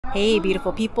Hey,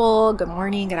 beautiful people. Good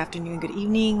morning, good afternoon, good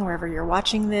evening, wherever you're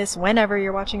watching this, whenever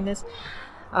you're watching this.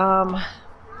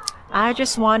 I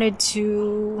just wanted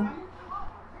to...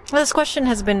 Well, this question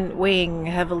has been weighing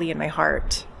heavily in my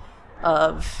heart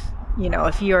of,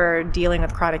 if you're dealing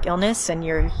with chronic illness and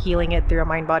you're healing it through a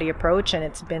mind-body approach, and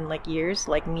it's been like years,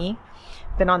 like me,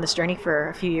 been on this journey for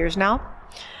a few years now.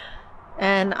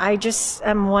 And I just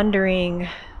am wondering...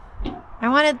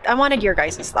 I wanted your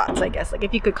guys' thoughts, I guess. Like,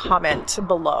 if you could comment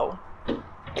below.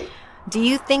 Do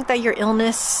you think that your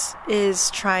illness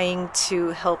is trying to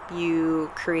help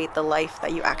you create the life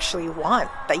that you actually want,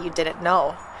 that you didn't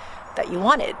know that you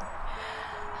wanted?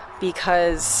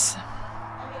 Because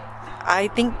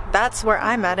I think that's where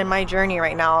I'm at in my journey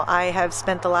right now. I have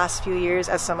spent the last few years,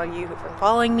 as some of you who've been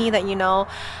following me that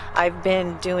I've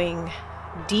been doing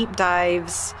deep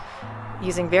dives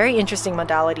using very interesting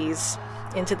modalities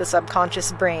into the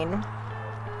subconscious brain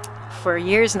for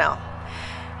years now,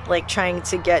 like trying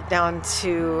to get down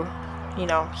to,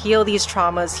 heal these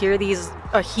traumas,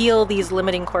 heal these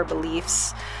limiting core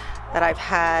beliefs that I've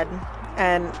had.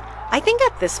 And I think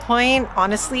at this point,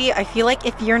 honestly, I feel like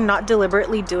if you're not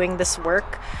deliberately doing this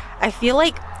work, I feel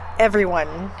like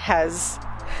everyone has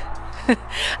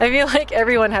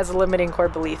limiting core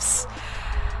beliefs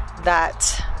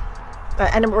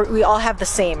and we all have the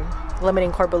same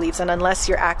limiting core beliefs, and unless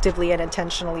you're actively and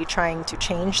intentionally trying to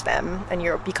change them and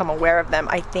you become aware of them,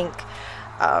 I think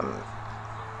I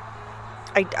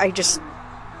just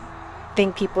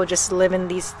think people just live in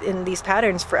these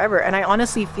patterns forever. And I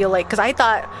honestly feel like, because I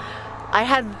thought I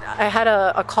had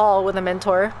a call with a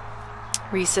mentor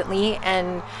recently,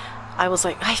 and I was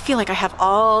like, I feel like I have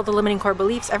all the limiting core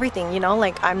beliefs, everything,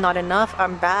 like I'm not enough,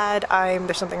 I'm bad,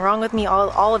 there's something wrong with me,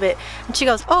 all of it. And she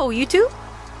goes, oh, you too?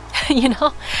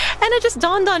 And it just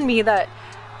dawned on me that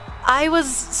I was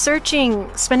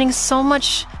spending so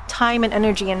much time and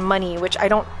energy and money, which I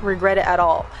don't regret it at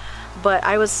all, but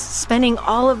I was spending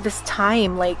all of this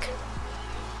time like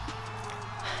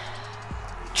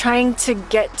trying to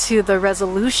get to the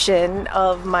resolution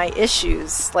of my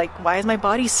issues. Like, why is my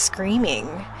body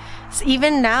screaming?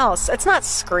 Even now, it's not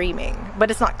screaming,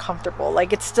 but it's not comfortable.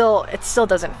 Like, it still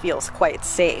doesn't feel quite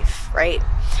safe, right?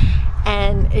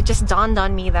 And it just dawned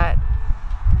on me that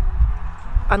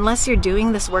unless you're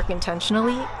doing this work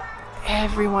intentionally,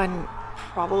 everyone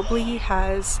probably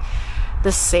has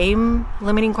the same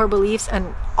limiting core beliefs,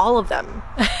 and all of them.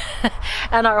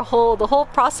 And the whole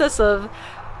process of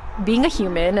being a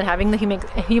human and having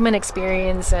the human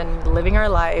experience and living our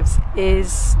lives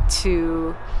is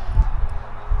to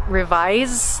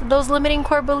revise those limiting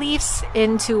core beliefs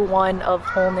into one of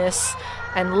wholeness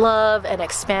and love and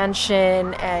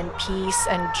expansion and peace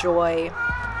and joy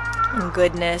and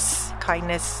goodness,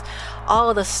 kindness, all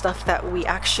of the stuff that we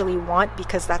actually want,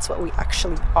 because that's what we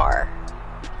actually are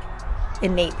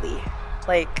innately.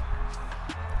 Like,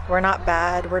 we're not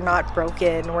bad, we're not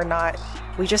broken,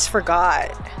 we just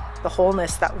forgot the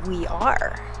wholeness that we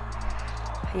are,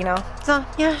 So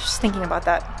yeah, just thinking about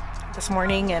that this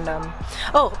morning. And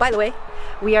oh, by the way,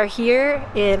 we are here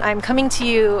I'm coming to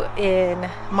you in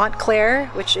Montclair,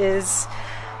 which is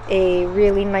a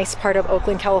really nice part of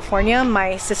Oakland, California.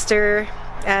 My sister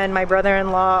and my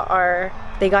brother-in-law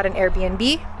they got an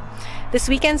Airbnb this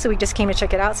weekend, so we just came to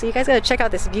check it out. So you guys gotta check out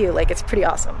this view. Like, it's pretty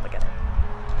awesome. Look at it.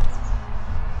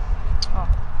 Oh,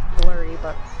 blurry,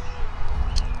 but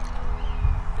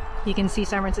you can see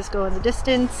San Francisco in the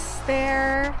distance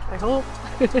there, I hope.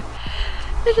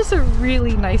 It's just a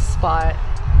really nice spot.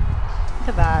 Look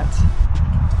at that.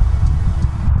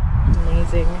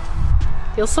 Amazing.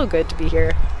 Feels so good to be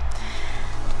here.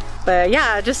 But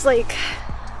yeah, just like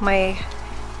my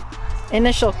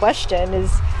initial question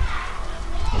is,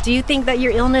 do you think that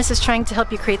your illness is trying to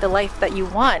help you create the life that you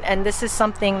want? And this is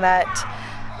something that,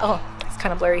 oh, it's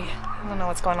kind of blurry. I don't know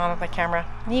what's going on with my camera.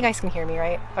 You guys can hear me,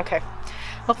 right? Okay.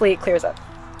 Hopefully it clears up.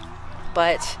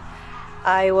 But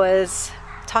I was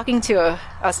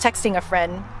texting a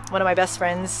friend, one of my best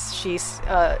friends. She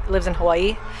lives in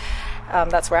Hawaii.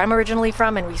 That's where I'm originally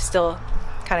from, and we still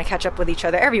kind of catch up with each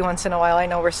other every once in a while. I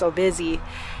know we're so busy.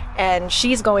 And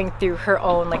she's going through her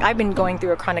own, like, I've been going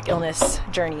through a chronic illness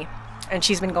journey, and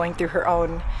she's been going through her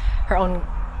own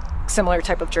similar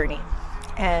type of journey.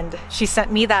 And she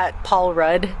sent me that Paul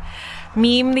Rudd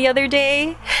meme the other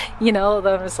day.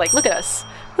 That was like, look at us.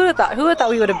 Who would have thought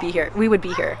we would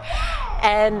be here?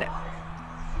 And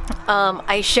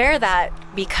I share that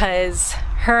because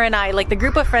her and I, like, the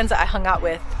group of friends that I hung out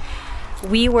with,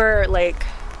 we were like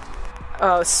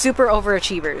super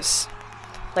overachievers,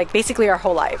 like basically our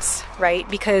whole lives, right?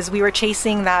 Because we were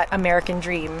chasing that American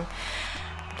dream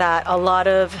that a lot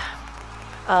of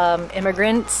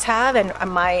immigrants have, and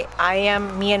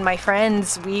me and my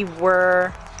friends, we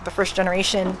were the first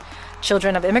generation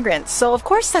children of immigrants. So of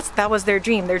course that was their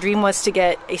dream. Their dream was to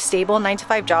get a stable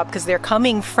 9-to-5 job, because they're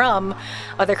coming from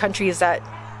other countries that,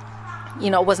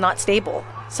 was not stable.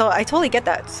 So I totally get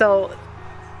that. So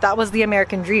that was the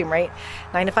American dream, right?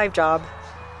 9-to-5 job,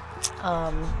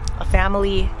 a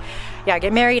family,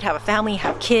 get married, have a family,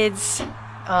 have kids,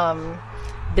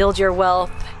 build your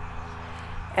wealth,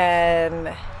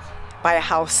 and buy a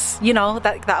house.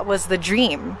 That was the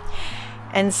dream.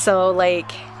 And so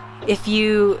if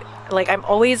you I'm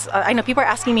always I know people are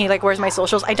asking me where's my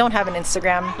socials. I don't have an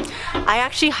Instagram. I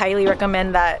actually highly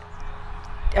recommend that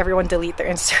everyone delete their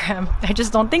Instagram. I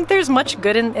just don't think there's much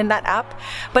good in that app.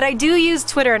 But I do use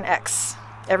Twitter and X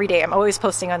every day. I'm always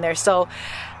posting on there. So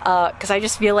because I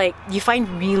just feel like you find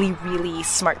really, really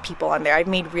smart people on there. I've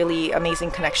made really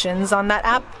amazing connections on that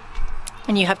app,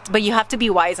 and you have to be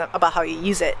wise about how you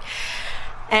use it.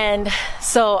 And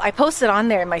so I posted on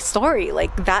there in my story,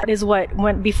 that is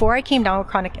before I came down with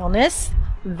chronic illness,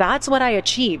 that's what I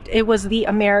achieved. It was the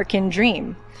American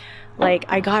dream.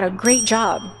 I got a great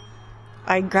job.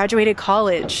 I graduated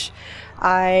college.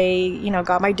 I,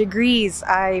 got my degrees.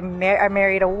 I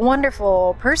married a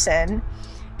wonderful person,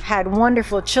 had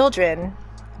wonderful children,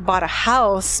 bought a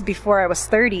house before I was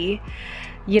 30,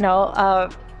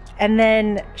 and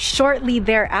then shortly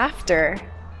thereafter,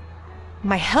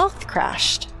 my health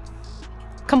crashed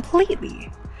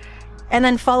completely. And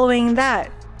then following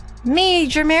that,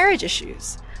 major marriage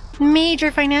issues, major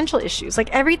financial issues,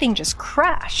 everything just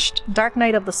crashed. Dark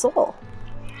night of the soul.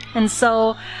 And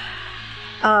so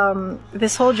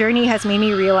this whole journey has made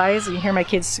me realize, you hear my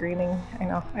kids screaming. I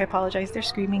know, I apologize, they're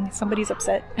screaming. Somebody's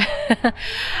upset.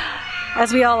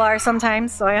 As we all are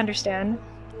sometimes, so I understand.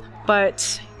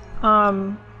 But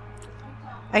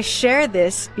I share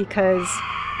this because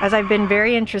as I've been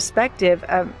very introspective,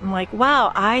 I'm like,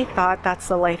 wow, I thought that's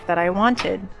the life that I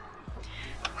wanted.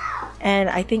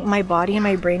 And I think my body and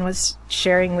my brain was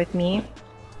sharing with me.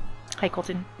 Hi,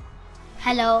 Colton.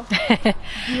 Hello,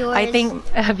 viewers. I think,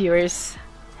 viewers.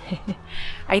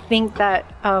 I think that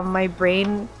my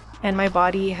brain and my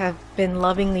body have been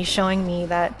lovingly showing me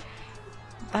that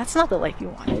that's not the life you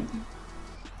wanted.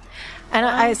 And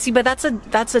I see, but that's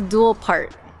a dual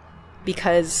part,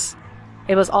 because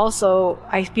it was also,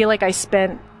 I feel like I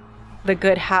spent the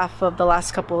good half of the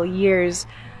last couple of years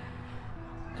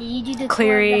Did you do the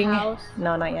clearing. tour of the house?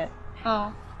 No, not yet.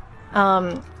 Oh.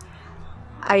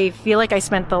 I feel like I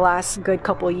spent the last good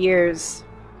couple of years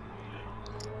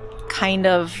kind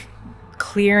of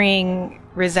clearing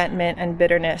resentment and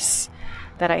bitterness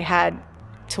that I had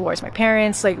towards my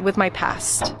parents, with my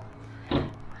past.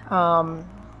 And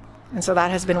so that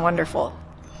has been wonderful.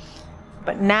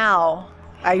 But now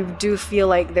I do feel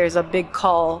like there's a big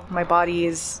call. My body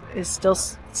is still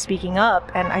speaking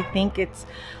up, and I think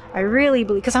I really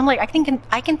believe, because I'm I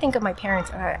can think of my parents,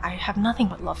 and I have nothing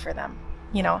but love for them,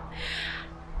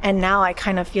 And now I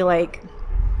kind of feel like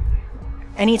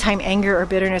anytime anger or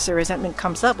bitterness or resentment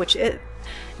comes up, which it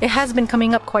has been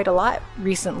coming up quite a lot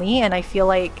recently, and I feel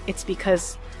like it's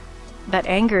because that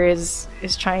anger is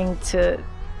trying to,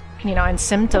 and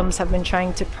symptoms have been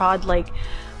trying to prod,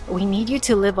 we need you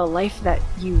to live a life that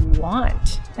you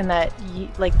want, and that you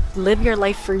live your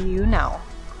life for you now.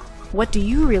 What do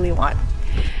you really want?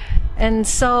 And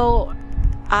so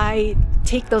I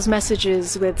take those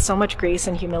messages with so much grace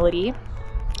and humility.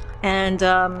 And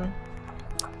I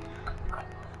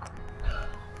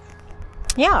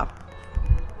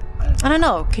don't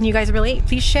know, can you guys relate?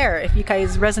 Please share if you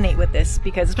guys resonate with this,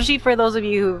 because especially for those of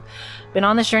you who've been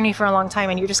on this journey for a long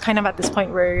time and you're just kind of at this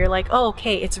point where you're like, oh,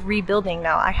 okay, it's rebuilding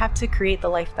now. I have to create the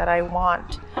life that I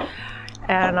want.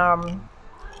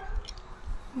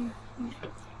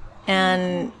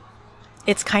 And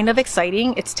it's kind of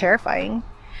exciting. It's terrifying.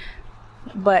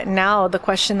 But now the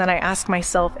question that I ask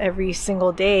myself every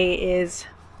single day is,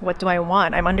 what do I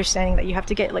want? I'm understanding that you have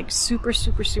to get super,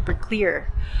 super, super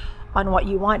clear on what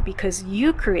you want, because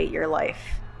you create your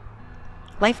life.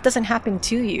 Life doesn't happen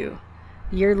to you.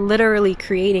 You're literally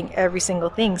creating every single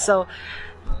thing. So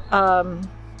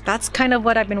that's kind of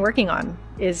what I've been working on,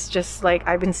 is just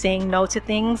I've been saying no to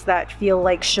things that feel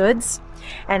like shoulds.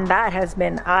 And that has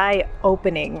been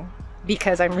eye-opening,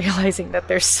 because I'm realizing that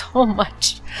there's so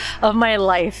much of my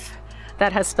life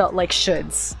that has felt like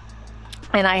shoulds.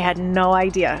 And I had no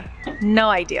idea.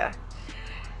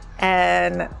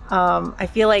 And I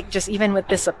feel like just even with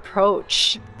this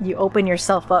approach, you open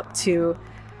yourself up to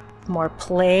more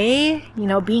play,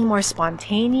 being more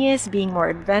spontaneous, being more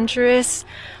adventurous,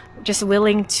 just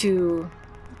willing to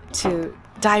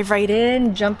dive right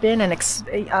in, jump in, and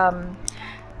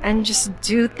and just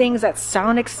do things that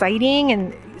sound exciting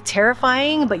and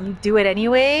terrifying, but you do it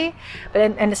anyway,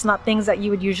 and it's not things that you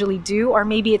would usually do, or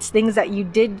maybe it's things that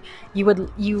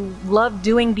you loved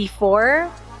doing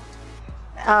before,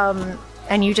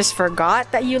 and you just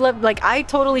forgot that you loved. Like, I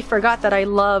totally forgot that I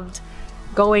loved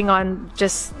going on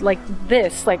just like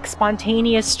this, like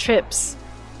spontaneous trips,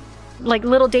 like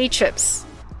little day trips.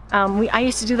 I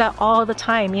used to do that all the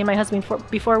time, me and my husband,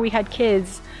 before we had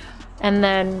kids, and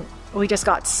then we just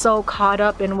got so caught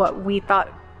up in what we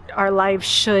thought our lives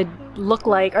should look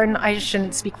like. Or I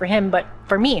shouldn't speak for him, but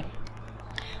for me,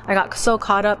 I got so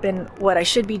caught up in what I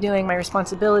should be doing, my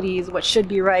responsibilities, what should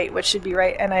be right,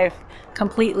 and I've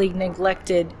completely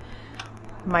neglected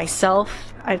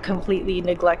myself. I've completely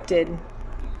neglected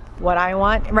what I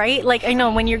want, right? Like, I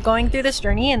know when you're going through this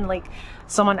journey and like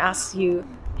someone asks you,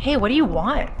 hey, what do you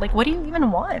want? Like, what do you even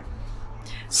want?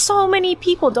 So many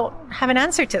people don't have an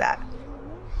answer to that,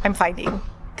 I'm finding,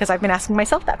 because I've been asking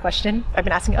myself that question. I've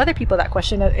been asking other people that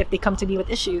question if they come to me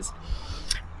with issues.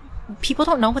 People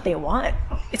don't know what they want.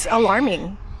 It's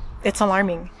alarming. It's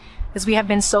alarming because we have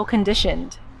been so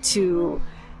conditioned to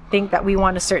think that we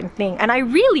want a certain thing. And I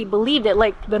really believed it,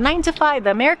 like the 9 to 5,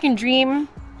 the American dream.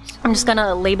 I'm just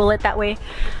gonna label it that way.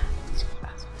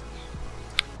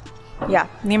 Yeah,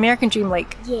 the American dream,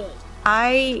 like, Yeah.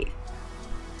 I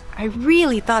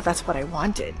really thought that's what I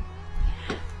wanted.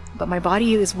 But my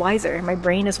body is wiser, my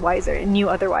brain is wiser, and knew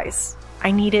otherwise.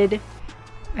 I needed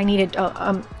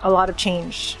a lot of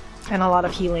change and a lot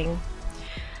of healing.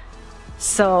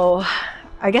 So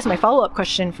I guess my follow-up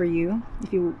question for you,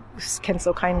 if you can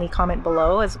so kindly comment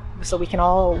below, so we can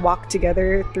all walk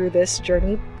together through this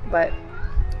journey, but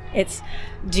it's,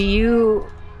 do you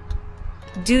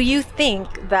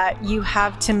think that you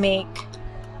have to make,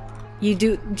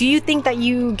 do you think that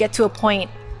you get to a point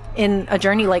in a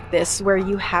journey like this where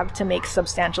you have to make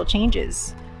substantial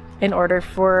changes in order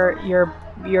for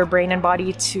your brain and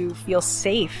body to feel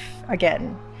safe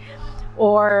again?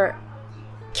 Or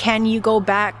can you go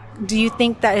back? Do you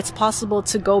think that it's possible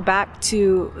to go back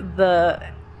to the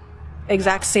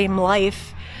exact same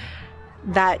life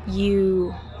that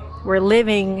you were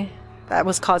living that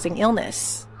was causing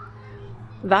illness?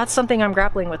 That's something I'm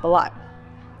grappling with a lot,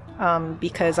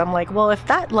 because I'm like, well, if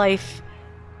that life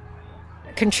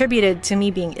contributed to me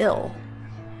being ill,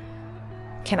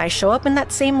 can I show up in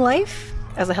that same life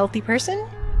as a healthy person?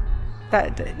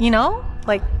 That, you know,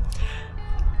 like,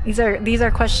 these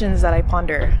are questions that I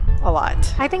ponder a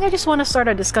lot. I think I just want to start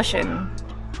a discussion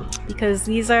because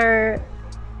these are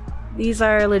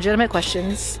legitimate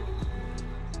questions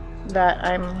that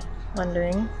I'm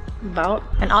wondering about.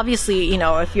 And obviously, you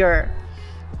know, if you're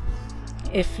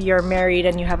married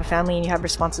and you have a family and you have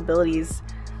responsibilities,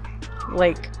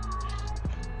 like,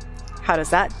 how does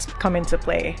that come into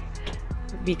play?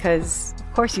 Because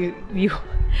of course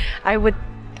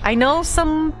I know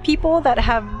some people that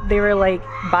they were like,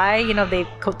 they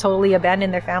totally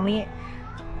abandoned their family.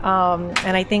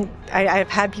 And I think I've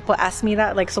had people ask me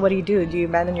that, like, so what do? Do you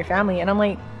abandon your family? And I'm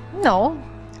like, no,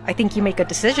 I think you make a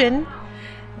decision,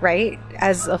 right?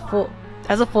 As a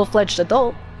full-fledged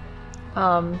adult,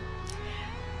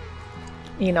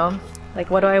 you know,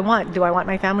 like, what do I want? Do I want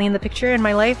my family in the picture in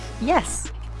my life?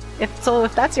 Yes.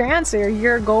 If that's your answer,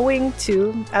 you're going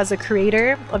to, as a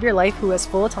creator of your life who has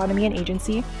full autonomy and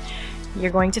agency, you're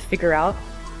going to figure out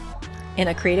in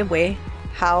a creative way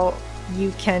how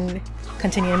you can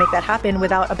continue to make that happen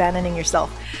without abandoning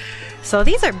yourself. So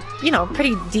these are, you know,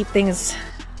 pretty deep things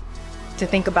to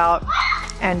think about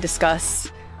and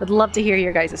discuss. Would love to hear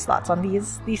your guys' thoughts on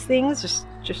these things.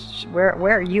 Just where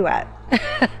are you at?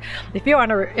 if you're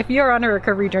on a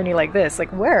recovery journey like this,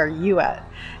 like, where are you at?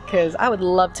 Because I would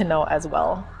love to know as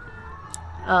well.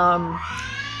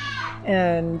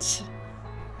 And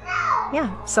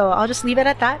yeah, so I'll just leave it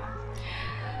at that.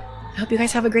 I hope you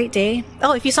guys have a great day.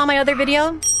 Oh, if you saw my other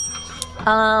video,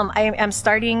 I am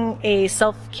starting a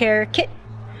self-care kit,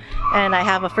 and I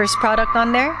have a first product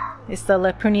on there. It's the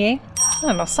leprunier. I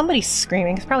don't know, somebody's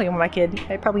screaming. It's probably my kid.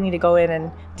 I probably need to go in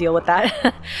and deal with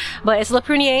that. But it's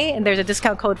leprunier, and there's a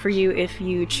discount code for you if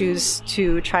you choose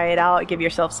to try it out. Give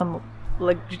yourself some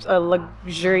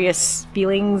luxurious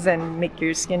feelings and make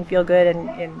your skin feel good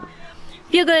and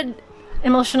feel good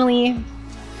emotionally,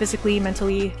 physically,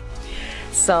 mentally.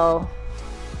 So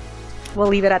we'll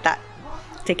leave it at that.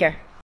 Take care.